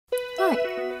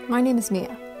My name is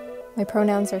Mia. My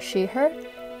pronouns are she, her,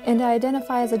 and I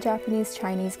identify as a Japanese,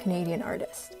 Chinese, Canadian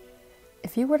artist.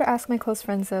 If you were to ask my close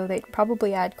friends though, they'd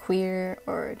probably add queer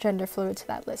or gender fluid to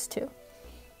that list too.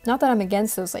 Not that I'm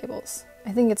against those labels.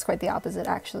 I think it's quite the opposite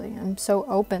actually. I'm so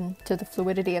open to the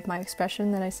fluidity of my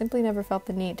expression that I simply never felt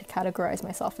the need to categorize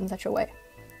myself in such a way.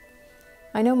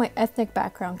 I know my ethnic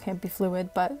background can't be fluid,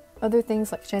 but other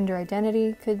things like gender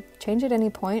identity could change at any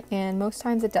point, and most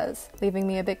times it does, leaving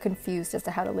me a bit confused as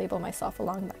to how to label myself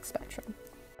along that spectrum.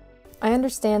 I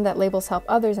understand that labels help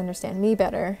others understand me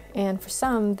better, and for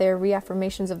some, they're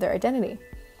reaffirmations of their identity.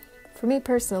 For me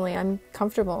personally, I'm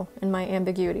comfortable in my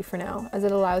ambiguity for now, as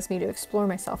it allows me to explore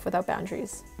myself without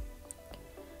boundaries.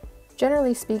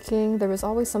 Generally speaking, there was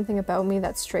always something about me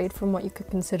that strayed from what you could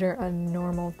consider a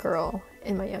normal girl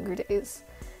in my younger days.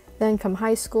 Then come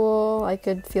high school, I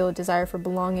could feel a desire for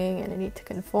belonging and a need to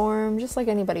conform, just like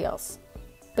anybody else.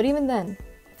 But even then,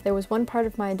 if there was one part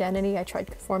of my identity I tried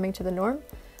conforming to the norm,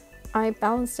 I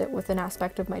balanced it with an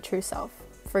aspect of my true self.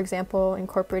 For example,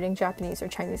 incorporating Japanese or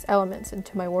Chinese elements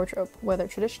into my wardrobe, whether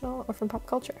traditional or from pop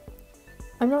culture.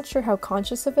 I'm not sure how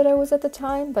conscious of it I was at the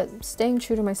time, but staying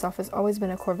true to myself has always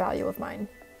been a core value of mine.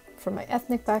 From my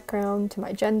ethnic background to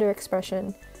my gender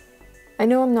expression, I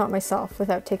know I'm not myself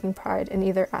without taking pride in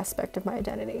either aspect of my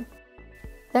identity.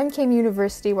 Then came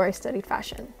university, where I studied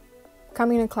fashion.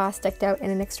 Coming to class decked out in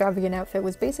an extravagant outfit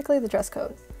was basically the dress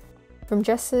code. From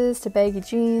dresses to baggy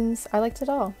jeans, I liked it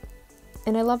all.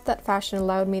 And I loved that fashion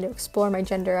allowed me to explore my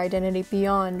gender identity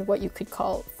beyond what you could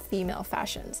call female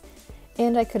fashions,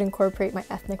 and I could incorporate my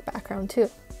ethnic background too.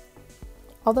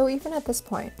 Although even at this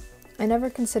point, I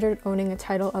never considered owning a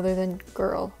title other than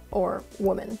girl or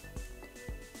woman.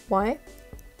 Why?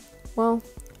 Well,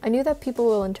 I knew that people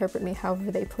will interpret me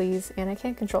however they please, and I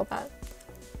can't control that.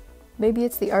 Maybe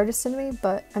it's the artist in me,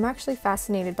 but I'm actually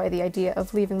fascinated by the idea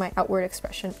of leaving my outward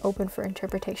expression open for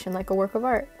interpretation like a work of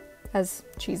art, as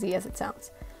cheesy as it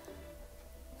sounds.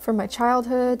 From my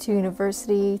childhood to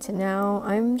university to now,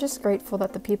 I'm just grateful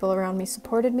that the people around me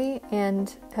supported me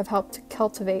and have helped to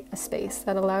cultivate a space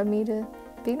that allowed me to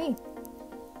be me.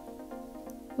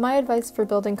 My advice for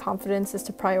building confidence is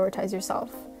to prioritize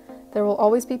yourself. There will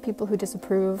always be people who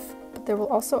disapprove, but there will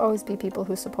also always be people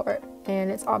who support,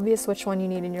 and it's obvious which one you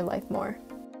need in your life more.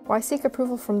 Why seek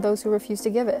approval from those who refuse to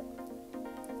give it?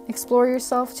 Explore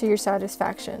yourself to your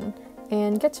satisfaction,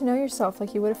 and get to know yourself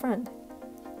like you would a friend.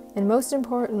 And most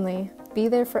importantly, be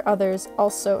there for others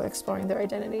also exploring their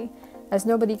identity, as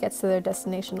nobody gets to their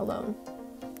destination alone.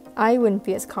 I wouldn't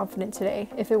be as confident today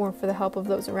if it weren't for the help of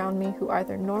those around me who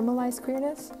either normalized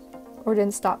queerness or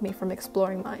didn't stop me from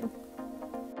exploring mine.